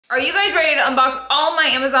Are you guys ready to unbox all my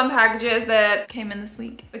Amazon packages that came in this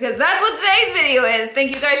week? Because that's what today's video is.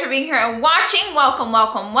 Thank you guys for being here and watching. Welcome,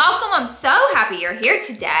 welcome, welcome. I'm so happy you're here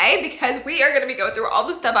today because we are gonna be going through all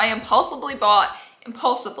the stuff I impulsively bought.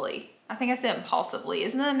 I think I said impulsively.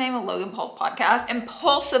 Isn't that the name of Logan Paul's podcast?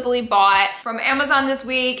 Impulsively bought from Amazon this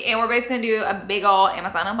week, and we're basically gonna do a big ol'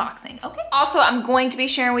 Amazon unboxing, okay? Also, I'm going to be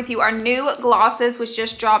sharing with you our new glosses, which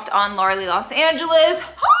just dropped on Larlarlee, Los Angeles.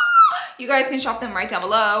 You guys can shop them right down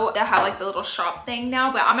below. They have like the little shop thing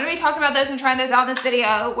now, but I'm gonna be talking about those and trying those out in this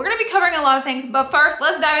video. We're gonna be covering a lot of things, but first,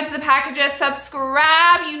 let's dive into the packages.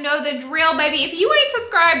 Subscribe, you know the drill, baby. If you ain't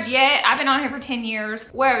subscribed yet, I've been on here for 10 years.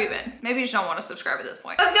 Where have you been? Maybe you just don't wanna subscribe at this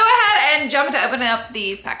point. Let's go ahead and jump into opening up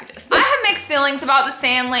these packages. I have mixed feelings about the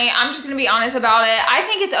Stanley. I'm just gonna be honest about it. I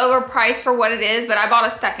think it's overpriced for what it is, but I bought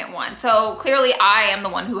a second one. So clearly I am the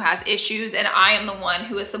one who has issues and I am the one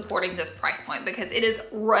who is supporting this price point because it is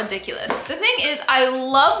ridiculous. The thing is, I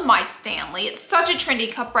love my Stanley. It's such a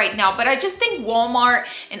trendy cup right now, but I just think Walmart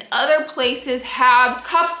and other places have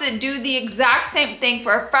cups that do the exact same thing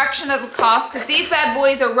for a fraction of the cost because these bad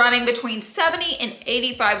boys are running between $70 and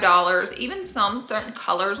 $85. Even some certain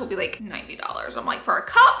colors will be like $90. I'm like, for a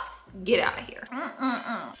cup? Get out of here.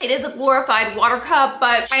 It is a glorified water cup,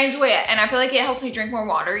 but I enjoy it and I feel like it helps me drink more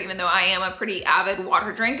water, even though I am a pretty avid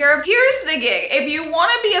water drinker. Here's the gig. If you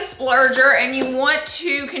want to be a splurger and you want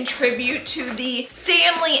to contribute to the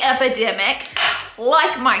Stanley epidemic,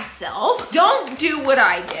 like myself, don't do what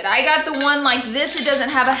I did. I got the one like this. It doesn't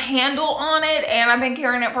have a handle on it and I've been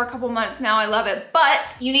carrying it for a couple months now. I love it,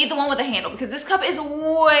 but you need the one with a handle because this cup is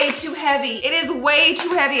way too heavy. It is way too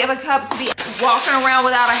heavy of a cup to be walking around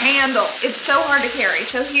without a handle. It's so hard to carry.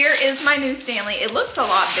 So here is my new Stanley. It looks a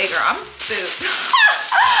lot bigger. I'm spooked.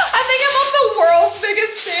 I think I'm on the world's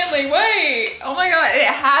biggest Stanley. Wait, oh my God. It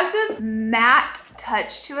has this matte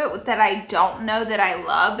touch to it that I don't know that I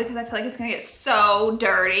love because I feel like it's gonna get so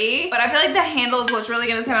dirty. But I feel like the handle is what's really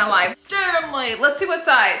gonna save my life. Stanley, let's see what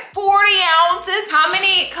size. 40 ounces. How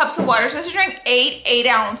many cups of water are you supposed to drink? 8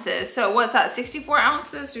 ounces. So what's that, 64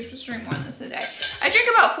 ounces? You're supposed to drink more than this a day. I drink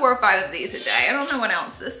about 4 or 5 of these a day. I don't know what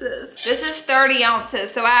ounce this is. This is 30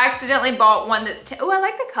 ounces. So I accidentally bought one that's, oh, I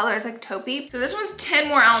like the color. It's like taupey. So this one's 10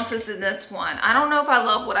 more ounces than this one. I don't know if I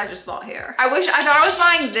love what I just bought here. I thought I was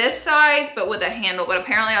buying this size, but with a handle, but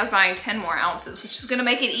apparently I was buying 10 more ounces, which is gonna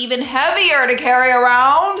make it even heavier to carry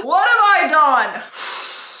around. What have I done?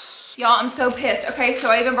 Y'all, I'm so pissed. Okay, so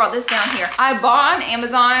I even brought this down here. I bought on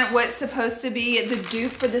Amazon what's supposed to be the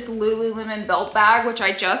dupe for this Lululemon belt bag, which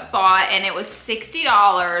I just bought, and it was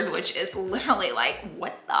 $60, which is literally like,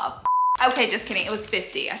 what the f? Okay, just kidding, it was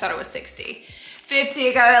 50. I thought it was 60. 50,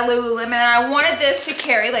 I got a Lululemon, and I wanted this to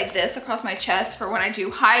carry like this across my chest for when I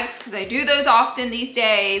do hikes, because I do those often these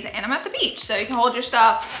days, and I'm at the beach, so you can hold your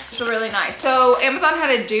stuff. It's really nice. So Amazon had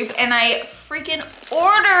a dupe, and I freaking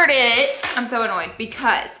ordered it. I'm so annoyed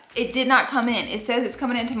because it did not come in. It says it's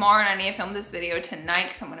coming in tomorrow and I need to film this video tonight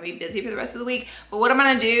because I'm gonna be busy for the rest of the week. But what I'm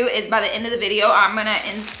gonna do is by the end of the video, I'm gonna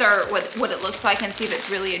insert what it looks like and see if it's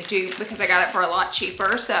really a dupe because I got it for a lot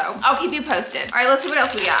cheaper. So I'll keep you posted. All right, let's see what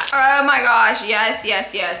else we got. Oh my gosh, yes,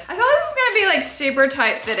 yes, yes. I thought this was gonna be like super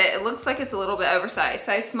tight fitted. It looks like it's a little bit oversized,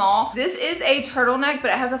 size small. This is a turtleneck,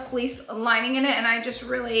 but it has a fleece lining in it. And I just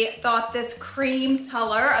really thought this cream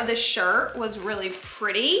color of the shirt was really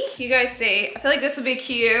pretty. You guys see, I feel like this would be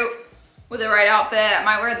cute with the right outfit. I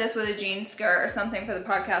might wear this with a jean skirt or something for the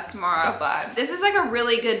podcast tomorrow, but this is like a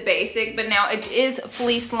really good basic, but now it is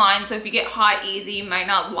fleece lined, so if you get hot easy, you might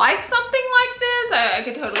not like something like this. I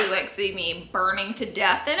could totally like see me burning to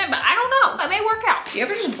death in it, but I don't know. It may work out. Do you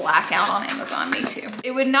ever just black out on Amazon? Me too.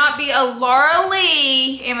 It would not be a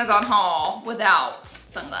Larlarlee Amazon haul without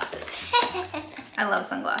sunglasses. I love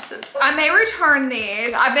sunglasses. I may return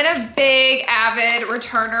these. I've been a big avid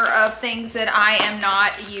returner of things that I am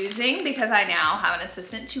not using because I now have an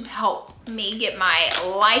assistant to help me get my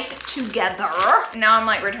life together. Now I'm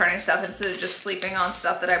like returning stuff instead of just sleeping on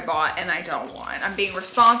stuff that I bought and I don't want. I'm being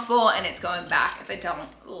responsible and it's going back if I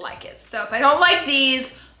don't like it. So if I don't like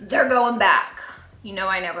these, they're going back. You know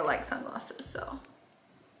I never like sunglasses, so.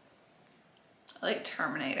 Like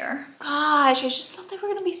Terminator. Gosh, I just thought they were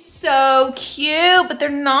gonna be so cute, but they're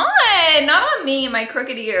not. Not on me and my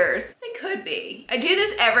crooked ears. They could be. I do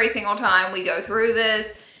this every single time we go through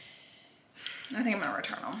this. I think I'm gonna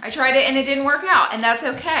return them. I tried it and it didn't work out, and that's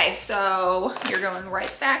okay. So you're going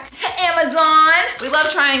right back to Amazon. We love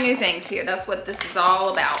trying new things here. That's what this is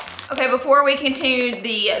all about. Okay, before we continue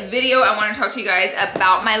the video, I wanna talk to you guys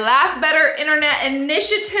about my Last Better Internet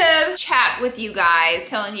Initiative. Chat with you guys,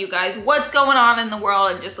 telling you guys what's going on in the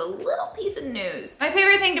world and just a little piece of news. My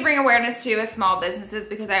favorite thing to bring awareness to is small businesses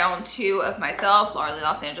because I own two of myself, Larlarlee,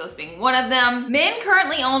 Los Angeles being one of them. Men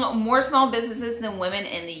currently own more small businesses than women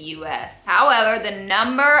in the US. However, the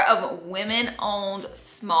number of women-owned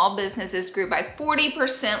small businesses grew by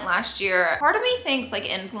 40% last year. Part of me thinks like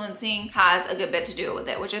influencing has a good bit to do with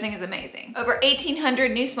it, which I think is amazing. Over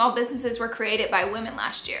 1,800 new small businesses were created by women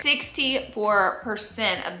last year.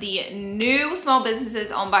 64% of the new small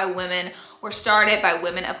businesses owned by women were started by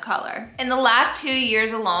women of color. In the last 2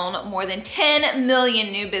 years alone, more than 10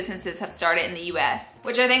 million new businesses have started in the US,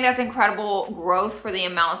 which I think that's incredible growth for the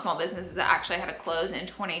amount of small businesses that actually had to close in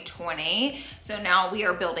 2020. So now we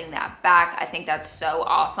are building that back. I think that's so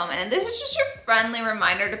awesome. And this is just your friendly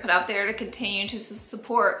reminder to put out there to continue to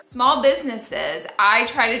support small businesses. I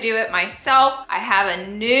try to do it myself. I have a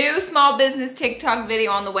new small business TikTok video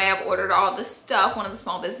on the way. I've ordered all this stuff. One of the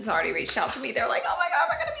small businesses already reached out to me. They're like, oh my God,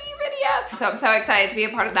 we're gonna be in your video. So I'm so excited to be a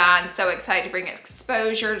part of that and so excited to bring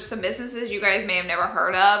exposure to some businesses you guys may have never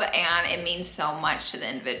heard of, and it means so much to the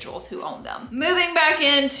individuals who own them. Moving back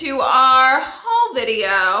into our haul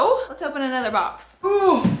video, let's open another box.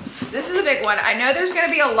 Ooh, this is a big one. I know there's gonna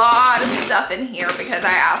be a lot of stuff in here because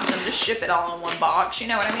I asked them to ship it all in one box, you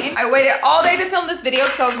know what I mean? I waited all day to film this video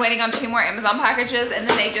because I was waiting on 2 more Amazon packages, and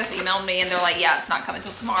then they just emailed me and they're like, yeah, it's not coming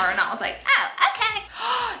till tomorrow, and I was like, oh, okay.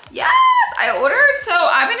 Yes, I ordered. So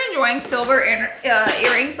I've been enjoying silver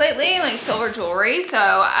earrings lately, like silver jewelry. So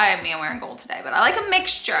I mean, I'm wearing gold today, but I like a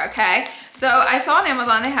mixture, okay? So I saw on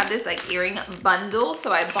Amazon they had this like earring bundle,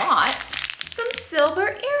 so I bought some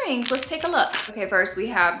silver earrings. Let's take a look. Okay, first we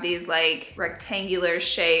have these like rectangular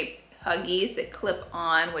shaped huggies that clip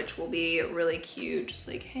on, which will be really cute, just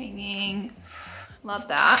like hanging. Love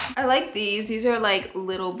that. I like these. These are like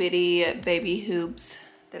little bitty baby hoops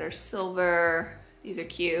that are silver. These are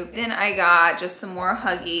cute. Then I got just some more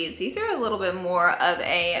huggies. These are a little bit more of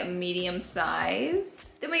a medium size.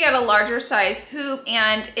 Then we got a larger size hoop,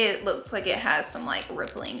 and it looks like it has some like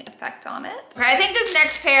rippling effect on it. Okay, I think this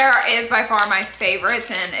next pair is by far my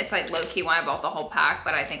favorites, and it's like low-key when I bought the whole pack,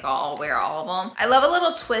 but I think I'll wear all of them. I love a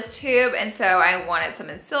little twist hoop, and so I wanted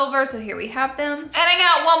some in silver, so here we have them. And I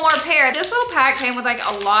got one more pair. This little pack came with like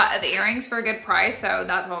a lot of earrings for a good price, so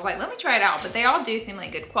that's why I was like, let me try it out, but they all do seem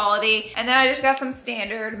like good quality. And then I just got some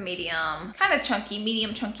standard medium, kind of chunky,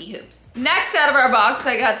 medium chunky hoops. Next out of our box,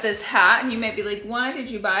 I got this hat, and you may be like, why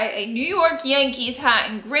did you buy a New York Yankees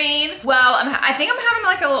hat in green? Well, I think I'm having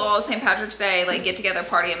like a little St. Patrick's Day like get together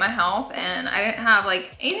party at my house, and I didn't have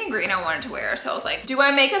like anything green I wanted to wear, so I was like, do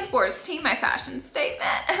I make a sports team my fashion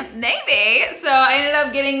statement? Maybe. So I ended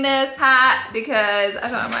up getting this hat because I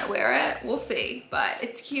thought I might wear it. We'll see, but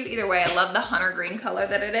it's cute either way. I love the hunter green color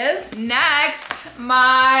that it is. Next,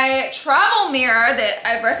 my travel mirror that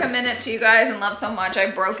I've recommended to you guys and love so much.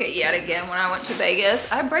 I broke it yet again when I went to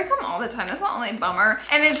Vegas. I break them all the time. That's the only bummer.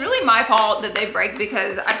 And it's really my fault that they break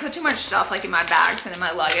because I put too much stuff like in my bags and in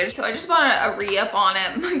my luggage. So I just bought a re-up on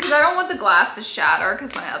it because I don't want the glass to shatter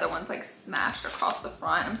because my other one's like smashed across the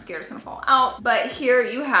front. I'm scared it's gonna fall out. But here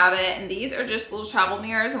you have it. And these are just little travel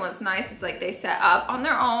mirrors. And what's nice is like they set up on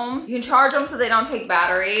their own. You can charge them so they don't take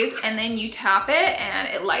batteries. And then you tap it and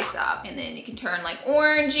it lights up. And then you can turn like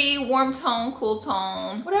orangey, warm tone, cool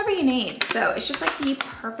tone, whatever you need. So it's just like the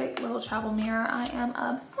perfect little travel mirror. I am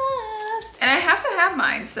obsessed. And I have to have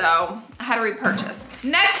mine, so I had to repurchase.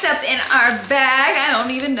 Next up in our bag, I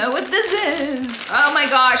don't even know what this is. Oh my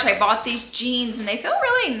gosh, I bought these jeans and they feel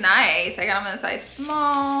really nice. I got them in a size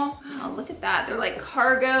small. Oh, look at that. They're like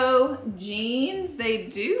cargo jeans. They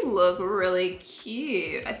do look really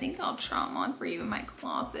cute. I think I'll try them on for you in my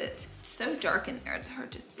closet. It's so dark in there, it's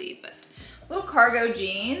hard to see, but little cargo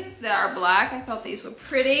jeans that are black. I thought these were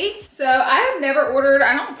pretty. So I have never ordered,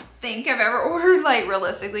 I don't think I've ever ordered like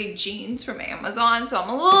realistically jeans from Amazon. So I'm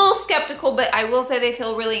a little skeptical, but I will say they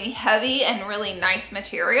feel really heavy and really nice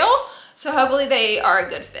material. So hopefully they are a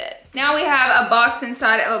good fit. Now we have a box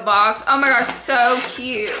inside of a box. Oh my gosh, so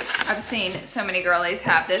cute. I've seen so many girlies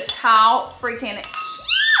have this. How freaking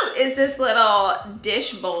cute is this little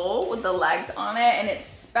dish bowl with the legs on it, and it's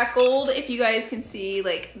speckled, if you guys can see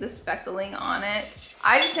like the speckling on it.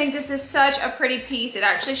 I just think this is such a pretty piece. It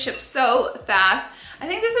actually ships so fast. I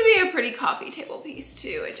think this would be a pretty coffee table piece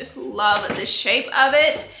too. I just love the shape of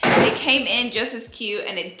it. It came in just as cute,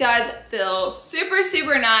 and it does feel super,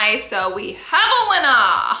 super nice. So we have a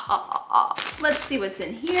winner. Let's see what's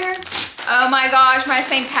in here. Oh my gosh, my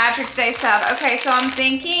St. Patrick's Day stuff. Okay, so I'm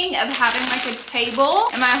thinking of having like a table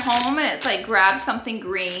in my home and it's like grab something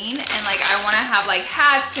green and like I want to have like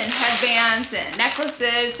hats and headbands and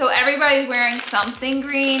necklaces. So everybody's wearing something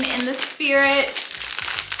green in the spirit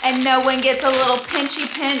and no one gets a little pinchy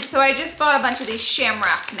pinch. So I just bought a bunch of these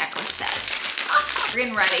shamrock necklaces. We're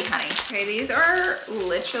getting ready, honey. Okay, these are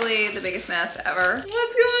literally the biggest mess ever. What's going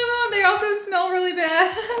on? They also smell really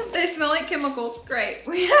bad. They smell like chemicals. Great.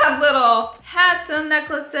 We have little hats and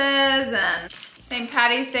necklaces and St.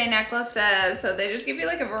 Patty's Day necklaces. So they just give you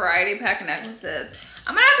like a variety pack of necklaces.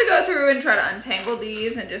 I'm gonna have to go through and try to untangle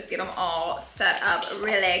these and just get them all set up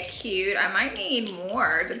really cute. I might need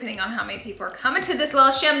more depending on how many people are coming to this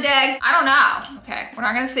little shindig. I don't know. Okay, we're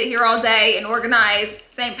not gonna sit here all day and organize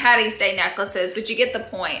St. Patty's Day necklaces, but you get the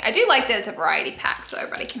point. I do like that it's a variety pack so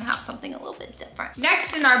everybody can have something a little bit different.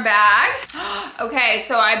 Next in our bag, okay,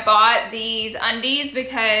 so I bought these undies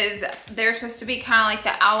because they're supposed to be kind of like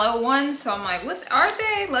the aloe ones. So I'm like, what are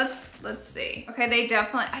they? Let's see. Okay, they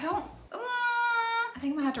definitely, I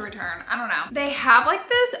think I'm gonna have to return. I don't know. They have like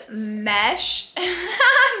this mesh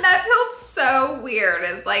that feels so weird.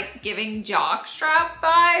 It's like giving jock strap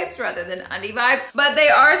vibes rather than undie vibes. But they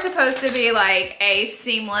are supposed to be like a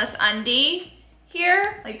seamless undie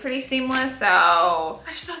here, like pretty seamless. So I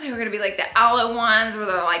just thought they were gonna be like the aloe ones where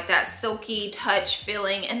they're like that silky touch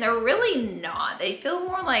feeling, and they're really not. They feel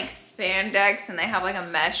more like spandex and they have like a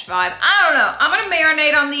mesh vibe. I don't know. I'm gonna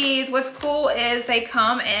marinate on these. What's cool is they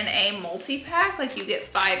come in a multi-pack, like you get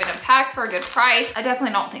 5 in a pack for a good price. I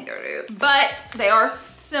definitely don't think they're new, but they are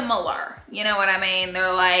similar. You know what I mean?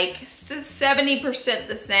 They're like 70%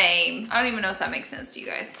 the same. I don't even know if that makes sense to you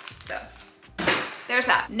guys. So there's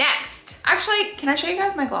that. Next, actually, can I show you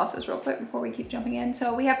guys my glosses real quick before we keep jumping in?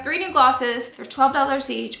 So we have 3 new glosses. They're $12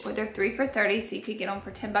 each, or they're 3 for $30. So you could get them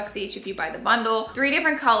for $10 each if you buy the bundle. 3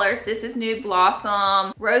 different colors. This is Nude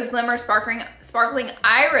Blossom, Rose Glimmer, Sparkling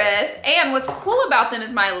Iris. And what's cool about them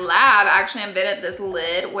is my lab actually invented this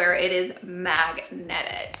lid where it is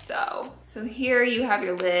magnetic. So here you have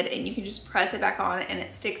your lid and you can just press it back on and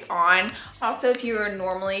it sticks on. Also, if you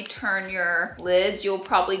normally turn your lids, you'll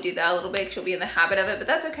probably do that a little bit because you'll be in the habit of it, but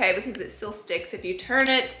that's okay because it still sticks if you turn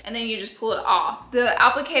it and then you just pull it off. The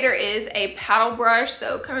applicator is a paddle brush,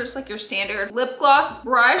 so kind of just like your standard lip gloss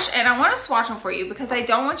brush. And I want to swatch them for you because I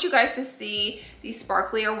don't want you guys to see these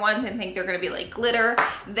sparklier ones and think they're going to be like glitter.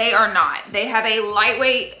 They are not. They have a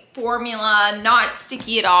lightweight formula, not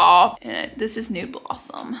sticky at all. And this is Nude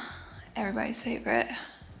Blossom, everybody's favorite.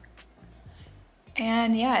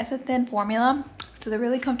 And yeah, it's a thin formula, so they're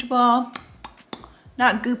really comfortable,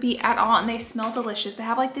 not goopy at all, and they smell delicious. They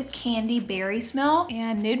have like this candy berry smell,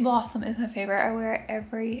 and Nude Blossom is my favorite. I wear it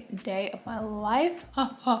every day of my life.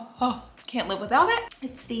 Can't live without it.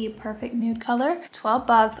 It's the perfect nude color.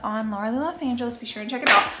 $12 on Larlarlee, Los Angeles. Be sure to check it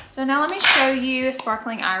out. So now let me show you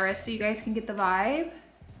Sparkling Iris so you guys can get the vibe.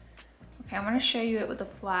 Okay, I'm gonna show you it with a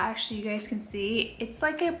flash so you guys can see. It's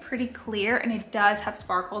like a pretty clear and it does have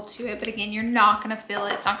sparkle to it, but again, you're not gonna feel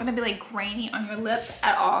it. It's not gonna be like grainy on your lips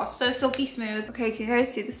at all. So silky smooth. Okay, can you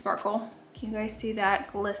guys see the sparkle? Can you guys see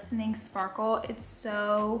that glistening sparkle? It's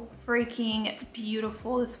so freaking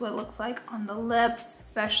beautiful. This is what it looks like on the lips,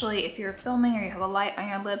 especially if you're filming or you have a light on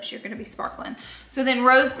your lips, you're gonna be sparkling. So then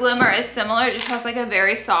Rose Glimmer is similar. It just has like a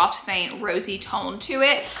very soft, faint, rosy tone to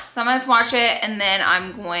it. So I'm gonna swatch it and then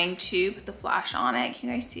I'm going to put the flash on it. Can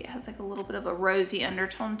you guys see it has like a little bit of a rosy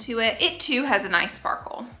undertone to it? It too has a nice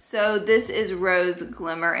sparkle. So this is Rose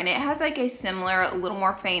Glimmer and it has like a similar, a little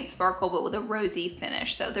more faint sparkle, but with a rosy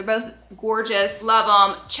finish. So they're both gorgeous, love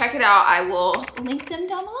them. Check it out. I will link them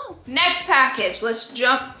down below. Next package, let's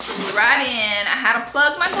jump right in. I had to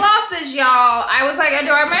plug my glosses, y'all. I was like,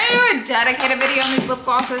 do I do a dedicated video on these lip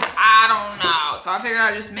glosses? I don't know. So I figured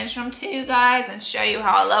I'd just mention them to you guys and show you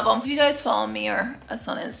how I love them. If you guys follow me or us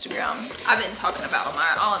on Instagram, I've been talking about them,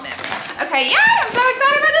 I'll admit. Okay, yeah, I'm so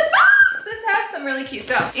excited for this box. This has some really cute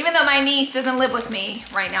stuff. Even though my niece doesn't live with me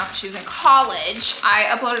right now because she's in college, I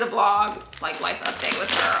uploaded a vlog, like life update with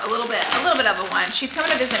her, a little bit of a one. She's coming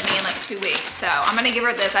to visit me in like 2 weeks, so I'm gonna give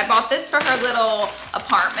her this. I bought this for her little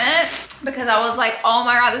apartment because I was like, oh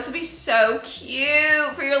my God, this would be so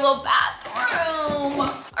cute for your little bathroom.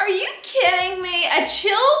 Are you kidding me? A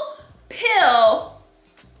chill pill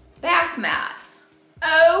bath mat.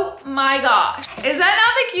 Oh my gosh. Is that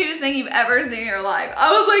not the cutest thing you've ever seen in your life? I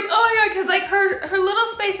was like, oh my God, because like her little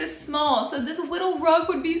space is small, so this little rug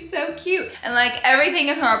would be so cute. And like everything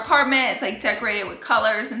in her apartment, it's like decorated with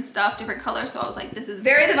colors and stuff, different colors. So I was like, this is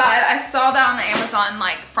very the vibe. I saw that on the Amazon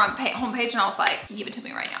like homepage and I was like, give it to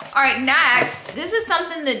me right now. All right, next, this is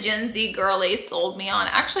something the Gen Z girlies sold me on.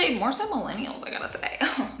 Actually, more so millennials, I gotta say.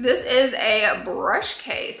 This is a brush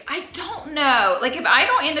case. I don't know. Like if I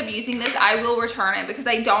don't end up using this, I will return it because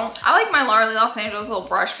I like my Larlarlee Los Angeles little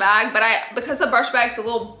brush bag, but because the brush bag's a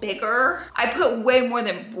little bigger, I put way more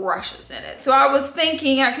than brushes in it. So I was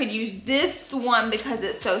thinking I could use this one because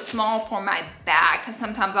it's so small for my bag, because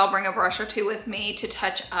sometimes I'll bring a brush or two with me to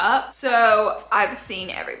touch up. So I've seen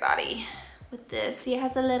everybody with this. It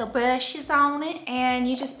has a little brushes on it and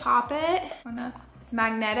you just pop it. It's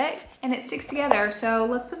magnetic and it sticks together. So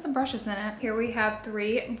let's put some brushes in it. Here we have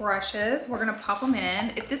 3 brushes. We're gonna pop them in.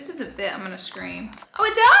 If this doesn't fit, I'm gonna scream. Oh,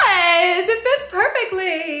 it does, it fits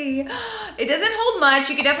perfectly. It doesn't hold much.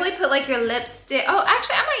 You could definitely put like your lipstick. Oh,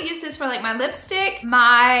 actually I might use this for like my lipstick,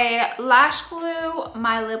 my lash glue,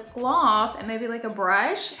 my lip gloss, and maybe like a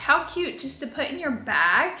brush. How cute just to put in your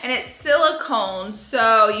bag. And it's silicone,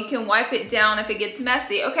 so you can wipe it down if it gets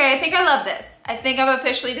messy. Okay, I think I love this. I think I've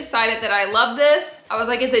officially decided that I love this. I was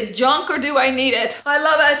like, is it junk or do I need it? I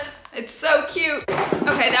love it. It's so cute.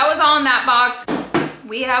 Okay, that was all in that box.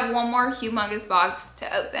 We have one more humongous box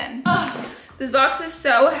to open. This box is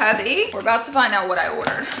so heavy. We're about to find out what I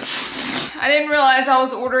ordered. I didn't realize I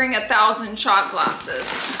was ordering 1,000 shot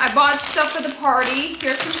glasses. I bought stuff for the party.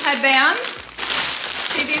 Here's some headbands.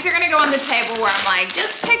 See, these are gonna go on the table where I'm like,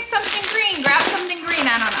 just pick something green, grab something green,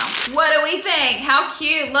 I don't know. What do we think? How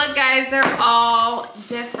cute. Look guys, they're all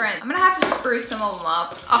different. I'm gonna have to spruce some of them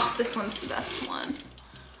up. Oh, this one's the best one.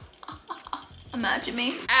 Imagine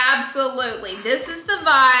me. Absolutely, this is the vibe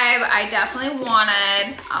I definitely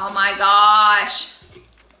wanted. Oh my gosh.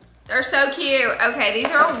 They're so cute. Okay, these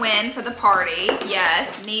are a win for the party.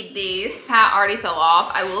 Yes, need these. Hat already fell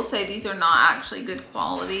off. I will say these are not actually good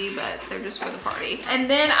quality, but they're just for the party. And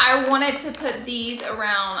then I wanted to put these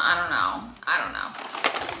around, I don't know.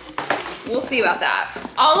 We'll see about that.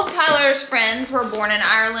 All of Tyler's friends were born in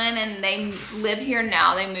Ireland and they live here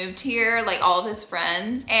now. They moved here, like all of his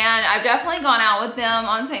friends. And I've definitely gone out with them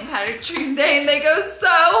on St. Patrick's Day and they go so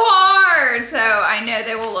hard. So I know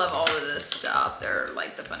they will love all of this stuff. They're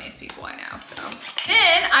like the funniest people I know, so.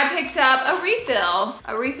 Then I picked up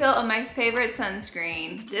a refill of my favorite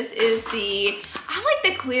sunscreen. This is I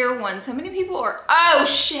like the clear one. So many people are, oh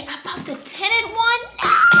shit, I bought the tinted one.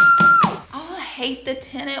 No! Oh, I hate the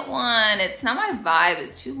tinted one. It's not my vibe.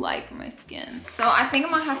 It's too light for my skin. So I think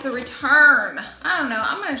I'm gonna have to return. I don't know.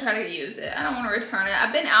 I'm gonna try to use it. I don't want to return it.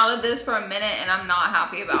 I've been out of this for a minute and I'm not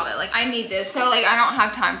happy about it. Like I need this. So like I don't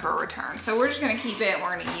have time for a return. So we're just gonna keep it.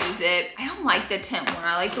 We're gonna use it. I don't like the tint one.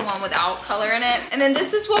 I like the one without color in it. And then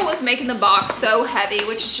this is what was making the box so heavy,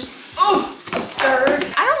 which is just, oh, absurd.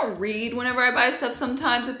 I don't read whenever I buy stuff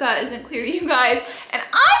sometimes, if that isn't clear to you guys. And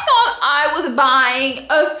I thought I was buying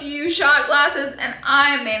a few shot glasses and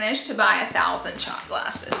I managed to buy 1,000 shot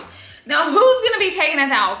glasses. Now who's gonna be taking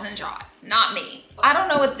 1,000 shots? Not me. I don't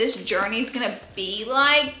know what this journey's gonna be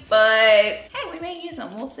like, but hey, we may use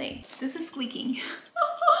them, we'll see. This is squeaking.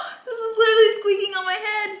 This is literally squeaking on my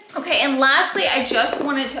head. Okay, and lastly, I just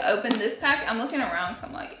wanted to open this pack. I'm looking around, so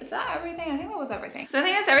I'm like, is that everything? I think that was everything. So I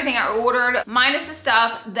think that's everything I ordered, minus the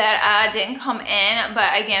stuff that didn't come in.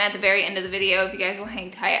 But again, at the very end of the video, if you guys will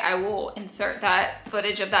hang tight, I will insert that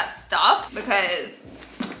footage of that stuff because,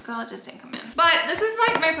 God, it just didn't come in. But this is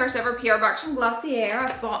like my first ever PR box from Glossier.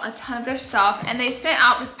 I've bought a ton of their stuff and they sent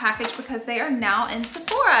out this package because they are now in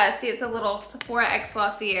Sephora. See, it's a little Sephora X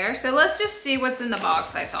Glossier. So let's just see what's in the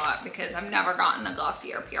box, I thought, because I've never gotten a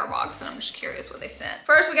Glossier PR box and I'm just curious what they sent.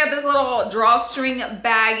 First, we got this little drawstring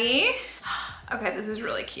baggie. Okay, this is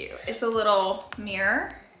really cute. It's a little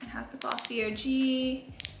mirror. It has the Glossier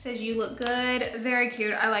G. Says you look good. Very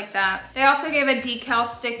cute. I like that. They also gave a decal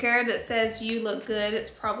sticker that says you look good. It's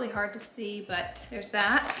probably hard to see, but there's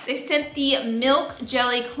that. They sent the Milk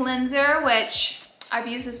Jelly Cleanser, which I've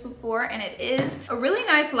used this before, and it is a really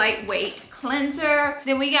nice lightweight cleanser.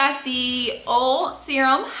 Then we got the Oil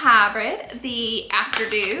Serum Hybrid, the After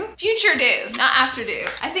Dew. Future Dew, not After Dew.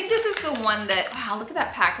 I think this is the one that, wow, look at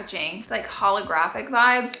that packaging. It's like holographic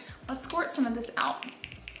vibes. Let's squirt some of this out.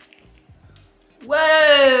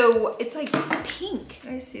 Whoa, it's like pink. You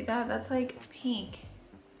guys see that? That's like pink.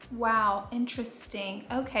 Wow, interesting.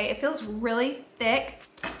 Okay, it feels really thick.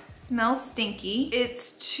 Smells stinky.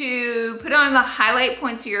 It's to put on the highlight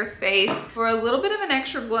points of your face for a little bit of an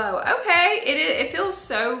extra glow. Okay, it feels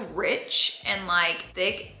so rich and like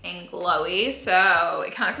thick and glowy. So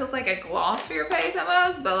it kind of feels like a gloss for your face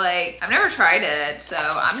almost, but like I've never tried it. So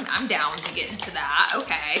I'm down to get into that.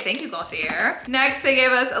 Okay, thank you Glossier. Next, they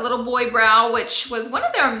gave us a little boy brow, which was one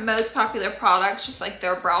of their most popular products, just like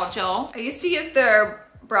their brow gel. I used to use their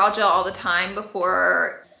brow gel all the time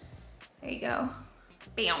before, there you go.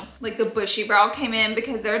 bam. Like the bushy brow came in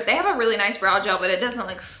because they have a really nice brow gel, but it doesn't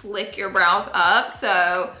like slick your brows up.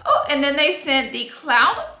 So, oh, and then they sent the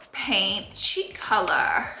Cloud Paint Cheek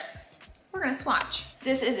Color. We're gonna swatch.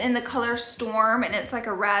 This is in the color Storm and it's like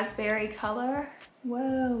a raspberry color.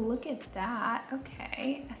 Whoa, look at that.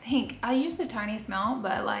 Okay, I think I use the tiniest amount,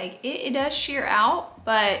 but like it does sheer out,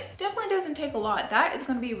 but definitely doesn't take a lot. That is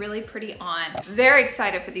gonna be really pretty on. Very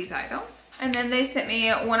excited for these items. And then they sent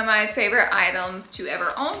me one of my favorite items to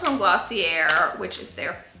ever own from Glossier, which is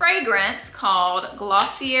their fragrance called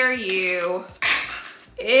Glossier You.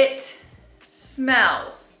 It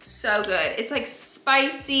smells so good. It's like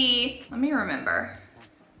spicy. Let me remember.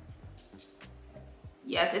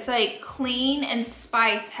 Yes, it's like clean and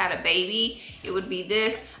spice had a baby. It would be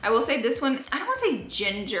this. I will say this one, I don't want to say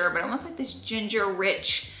ginger, but almost like this ginger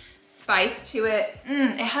rich spice to it.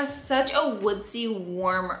 It has such a woodsy,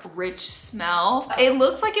 warm, rich smell. It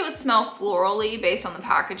looks like it would smell florally based on the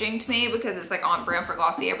packaging to me because it's like on brand for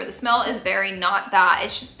Glossier, but the smell is very not that.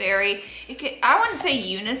 It's just very, I wouldn't say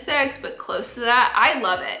unisex, but close to that. I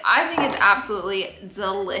love it. I think it's absolutely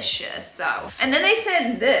delicious. So, and then they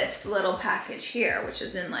sent this little package here, which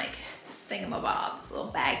is in like thingamabob, this little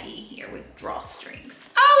baggie here with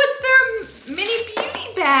drawstrings. Oh, it's their mini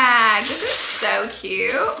beauty bag. This is so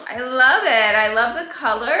cute. I love it. I love the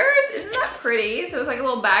colors. Isn't that pretty? So it's like a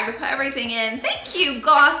little bag to put everything in. Thank you,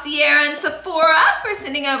 Glossier and Sephora, for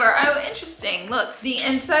sending over. Oh, interesting. Look, the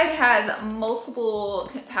inside has multiple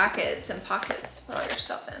packets and pockets to put all your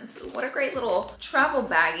stuff in. So what a great little travel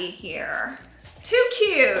baggie here. Too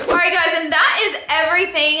cute. All right, guys, and that is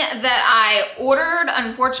everything that I ordered.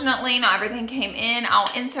 Unfortunately, not everything came in. I'll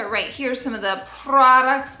insert right here some of the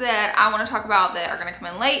products that I want to talk about that are going to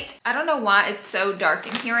come in late. I don't know why it's so dark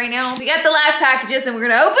in here right now. We got the last packages and we're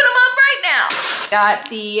going to open them up right now. Got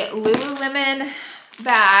the Lululemon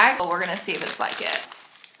bag. We're going to see if it's like it.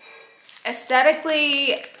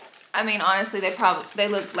 Aesthetically, I mean, honestly, they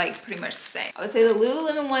look like pretty much the same. I would say the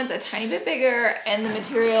Lululemon one's a tiny bit bigger and the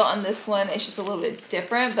material on this one is just a little bit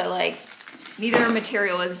different, but like neither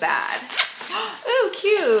material is bad. Ooh,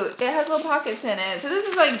 cute. It has little pockets in it. So this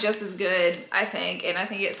is like just as good, I think. And I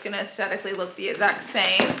think it's gonna aesthetically look the exact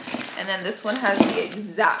same. And then this one has the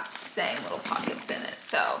exact same little pockets in it.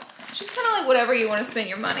 So just kind of like whatever you want to spend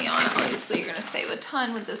your money on. Obviously, you're gonna save a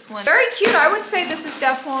ton with this one. Very cute. I would say this is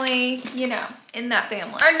definitely, you know, in that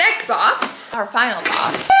family. Our next box, our final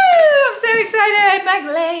box. Woo, I'm so excited. My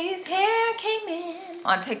glazed hair came in.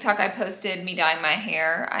 On TikTok, I posted me dyeing my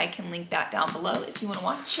hair. I can link that down below if you want to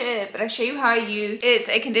watch it. But I show you how I use, it's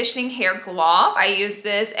a conditioning hair gloss. I use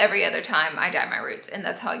this every other time I dye my roots, and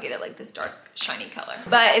that's how I get it like this dark, shiny color.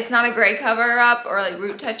 But it's not a gray cover up or like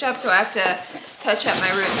root touch up, so I have to touch up my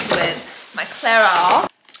roots with my Clairol.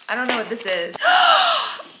 I don't know what this is.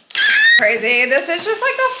 Crazy. This is just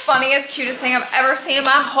like the funniest, cutest thing I've ever seen in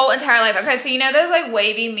my whole entire life. Okay, so you know those like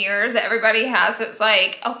wavy mirrors that everybody has? So it's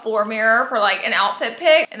like a floor mirror for like an outfit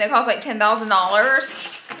pick, and they cost like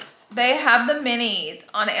 $10,000. They have the minis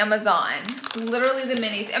on Amazon. Literally the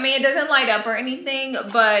minis. I mean, it doesn't light up or anything,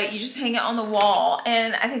 but you just hang it on the wall.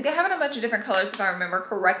 And I think they have it in a bunch of different colors if I remember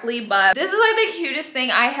correctly, but this is like the cutest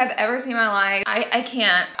thing I have ever seen in my life. I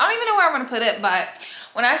can't. I don't even know where I'm gonna put it, but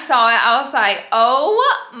when I saw it, I was like,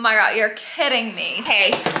 oh my God, you're kidding me.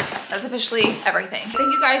 Hey, that's officially everything. Thank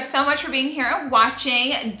you guys so much for being here and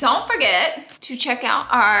watching. Don't forget to check out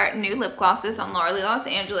our new lip glosses on Larlarlee, Los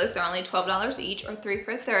Angeles. They're only $12 each or 3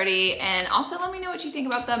 for $30. And also let me know what you think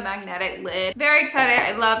about the magnetic lid. Very excited.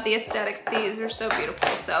 I love the aesthetic. These are so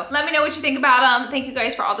beautiful. So let me know what you think about them. Thank you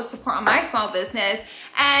guys for all the support on my small business.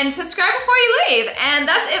 And subscribe before you leave. And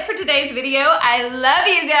that's it for today's video. I love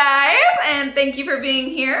you guys. And thank you for being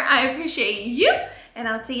here. I appreciate you. And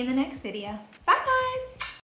I'll see you in the next video.